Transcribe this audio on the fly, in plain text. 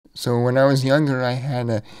So when I was younger, I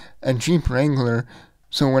had a Jeep Wrangler,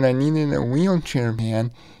 so when I needed a wheelchair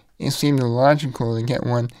van, it seemed logical to get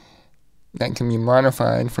one that can be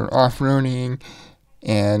modified for off-roading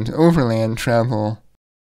and overland travel.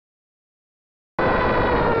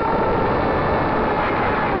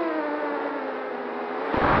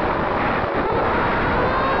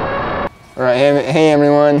 Alright, hey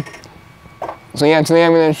everyone. So yeah, today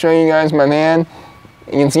I'm going to show you guys my van.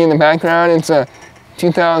 You can see in the background, it's a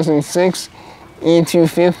 2006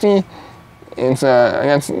 E250.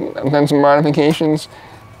 I've done some modifications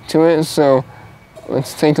to it, so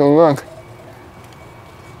let's take a look.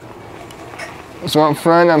 So up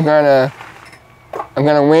front, I've got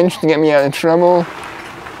a winch to get me out of trouble.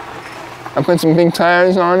 I put some big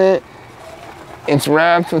tires on it. It's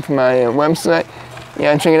wrapped with my website.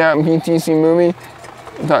 Yeah, check it out,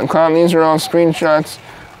 btcmovie.com. These are all screenshots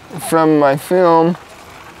from my film.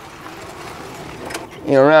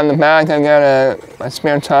 You know, around the back, I've got a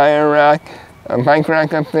spare tire rack, a bike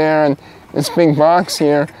rack up there, and this big box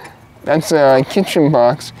here, that's a kitchen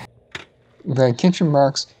box. The kitchen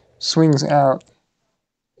box swings out,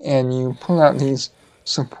 and you pull out these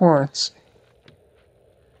supports.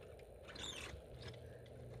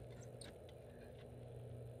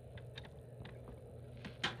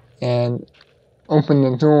 And open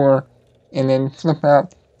the door, and then flip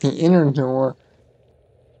out the inner door.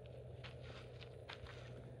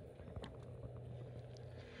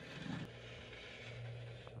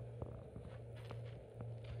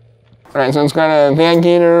 Alright, so it's got a van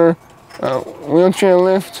gator wheelchair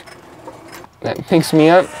lift that picks me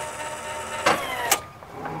up.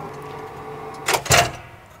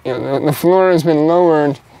 You know, the floor has been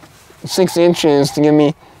lowered 6 inches to give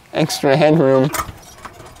me extra headroom.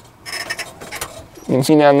 You can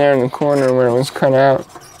see down there in the corner where it was cut out.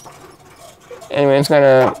 Anyway, it's got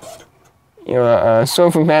a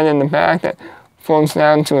sofa bed in the back that folds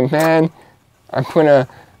down to a bed. I put a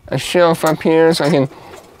shelf up here so I can,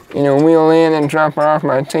 wheel in and drop off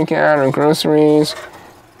my takeout or groceries.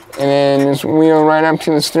 And then just wheel right up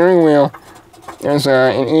to the steering wheel. There's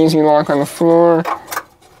an easy lock on the floor.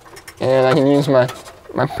 And I can use my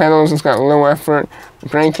pedals. It's got low effort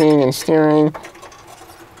braking and steering.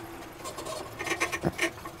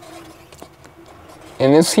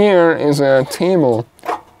 And this here is a table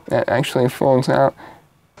that actually folds out.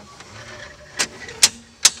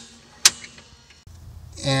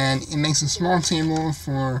 And it makes a small table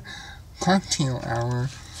for cocktail hour.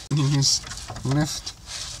 You can just lift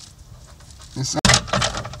this up.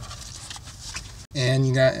 And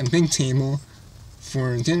you got a big table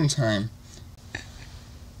for dinner time.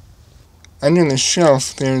 Under the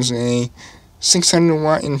shelf, there's a 600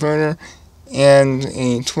 watt inverter and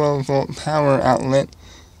a 12 volt power outlet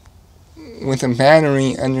with a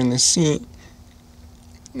battery under the seat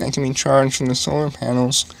that can be charged from the solar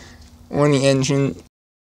panels or the engine